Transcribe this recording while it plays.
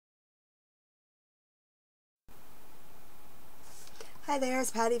Hi there,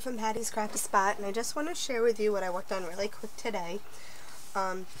 it's Patty from Patty's Crafty Spot, and I just want to share with you what I worked on really quick today.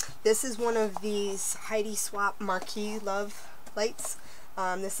 This is one of these Heidi Swapp Marquee love lights.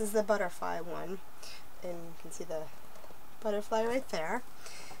 This is the butterfly one, and you can see the butterfly right there.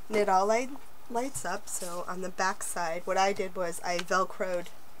 And it all lights up, so on the back side, what I did was I velcroed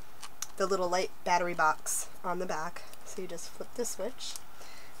the little light battery box on the back. So you just flip the switch.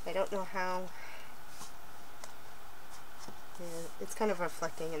 I don't know how. It's kind of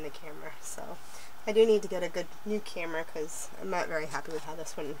reflecting in the camera, so I do need to get a good new camera because I'm not very happy with how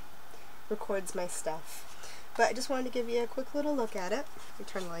this one records my stuff. But I just wanted to give you a quick little look at it. Let me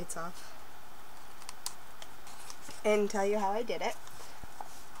turn the lights off and tell you how I did it.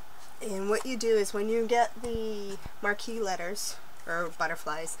 And what you do is when you get the marquee letters, or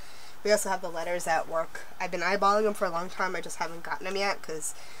butterflies, we also have the letters at work. I've been eyeballing them for a long time, I just haven't gotten them yet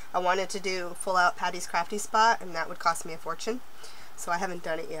because I wanted to do full out Patty's Crafty Spot and that would cost me a fortune. So I haven't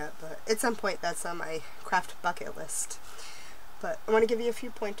done it yet, but at some point that's on my craft bucket list. But I want to give you a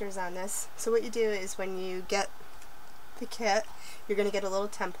few pointers on this. So what you do is when you get the kit, you're going to get a little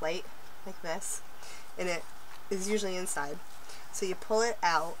template like this, and it is usually inside. So you pull it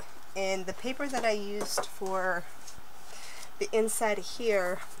out, and the paper that I used for the inside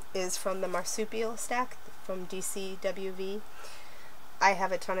here is from the marsupial stack from DCWV. I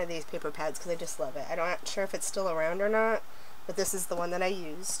have a ton of these paper pads because I just love it. I'm not sure if it's still around or not, but this is the one that I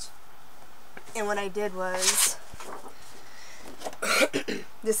used. And what I did was,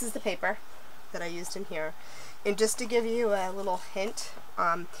 this is the paper that I used in here. And just to give you a little hint,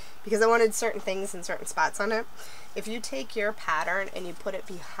 because I wanted certain things in certain spots on it, if you take your pattern and you put it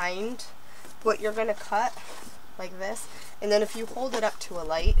behind what you're going to cut, like this, and then if you hold it up to a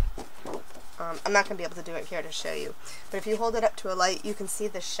light, I'm not going to be able to do it here to show you, but if you hold it up to a light, you can see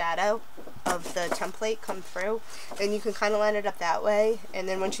the shadow of the template come through, and you can kind of line it up that way, and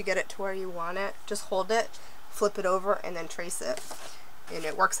then once you get it to where you want it, just hold it, flip it over, and then trace it, and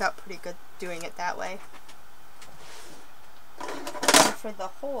it works out pretty good doing it that way. And for the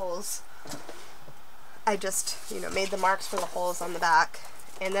holes, I just, made the marks for the holes on the back,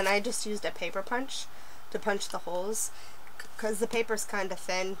 and then I just used a paper punch to punch the holes. Because the paper's kind of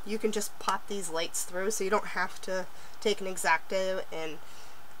thin, you can just pop these lights through, so you don't have to take an X-Acto and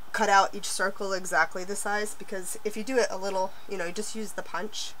cut out each circle exactly the size, because if you do it a little, you just use the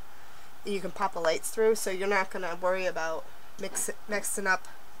punch, you can pop the lights through, so you're not going to worry about mixing up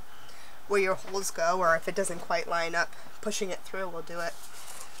where your holes go, or if it doesn't quite line up, pushing it through will do it.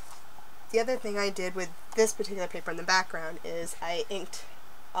 The other thing I did with this particular paper in the background is I inked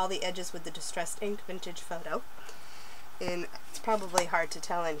all the edges with the Distressed Ink Vintage Photo. And it's probably hard to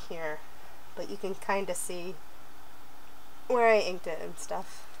tell in here, but you can kind of see where I inked it and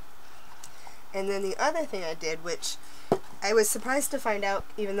stuff. And then the other thing I did, which I was surprised to find out,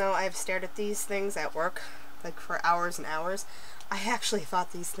 even though I've stared at these things at work like for hours and hours, I actually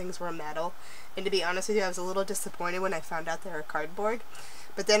thought these things were metal. And to be honest with you, I was a little disappointed when I found out they were cardboard.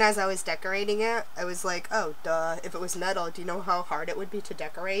 But then as I was decorating it, I was like, oh duh, if it was metal, do you know how hard it would be to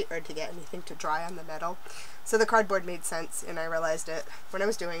decorate or to get anything to dry on the metal? So the cardboard made sense, and I realized it when I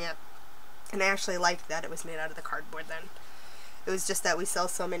was doing it. And I actually liked that it was made out of the cardboard then. It was just that we sell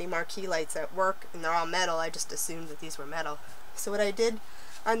so many marquee lights at work, and they're all metal, I just assumed that these were metal. So what I did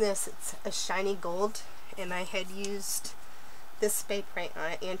on this, it's a shiny gold, and I had used this spray paint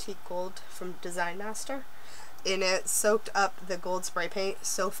on it, Antique Gold from Design Master. And it soaked up the gold spray paint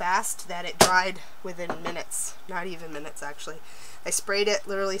so fast that it dried within minutes. Not even minutes, actually. I sprayed it,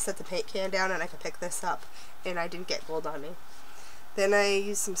 literally set the paint can down, and I could pick this up, and I didn't get gold on me. Then I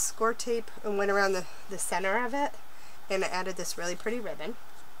used some score tape and went around the center of it, and I added this really pretty ribbon.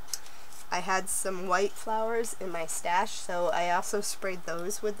 I had some white flowers in my stash, so I also sprayed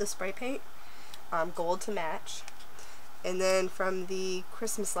those with the spray paint, gold to match. And then from the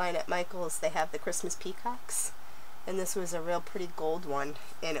Christmas line at Michael's, they have the Christmas peacocks. And this was a real pretty gold one,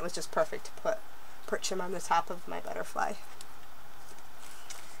 and it was just perfect to perch them on the top of my butterfly.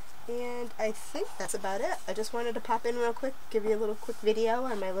 And I think that's about it. I just wanted to pop in real quick, give you a little quick video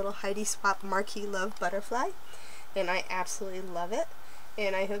on my little Heidi Swapp Marquee Love butterfly. And I absolutely love it.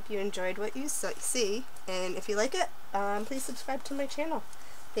 And I hope you enjoyed what you see. And if you like it, please subscribe to my channel.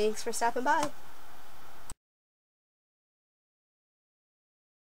 Thanks for stopping by.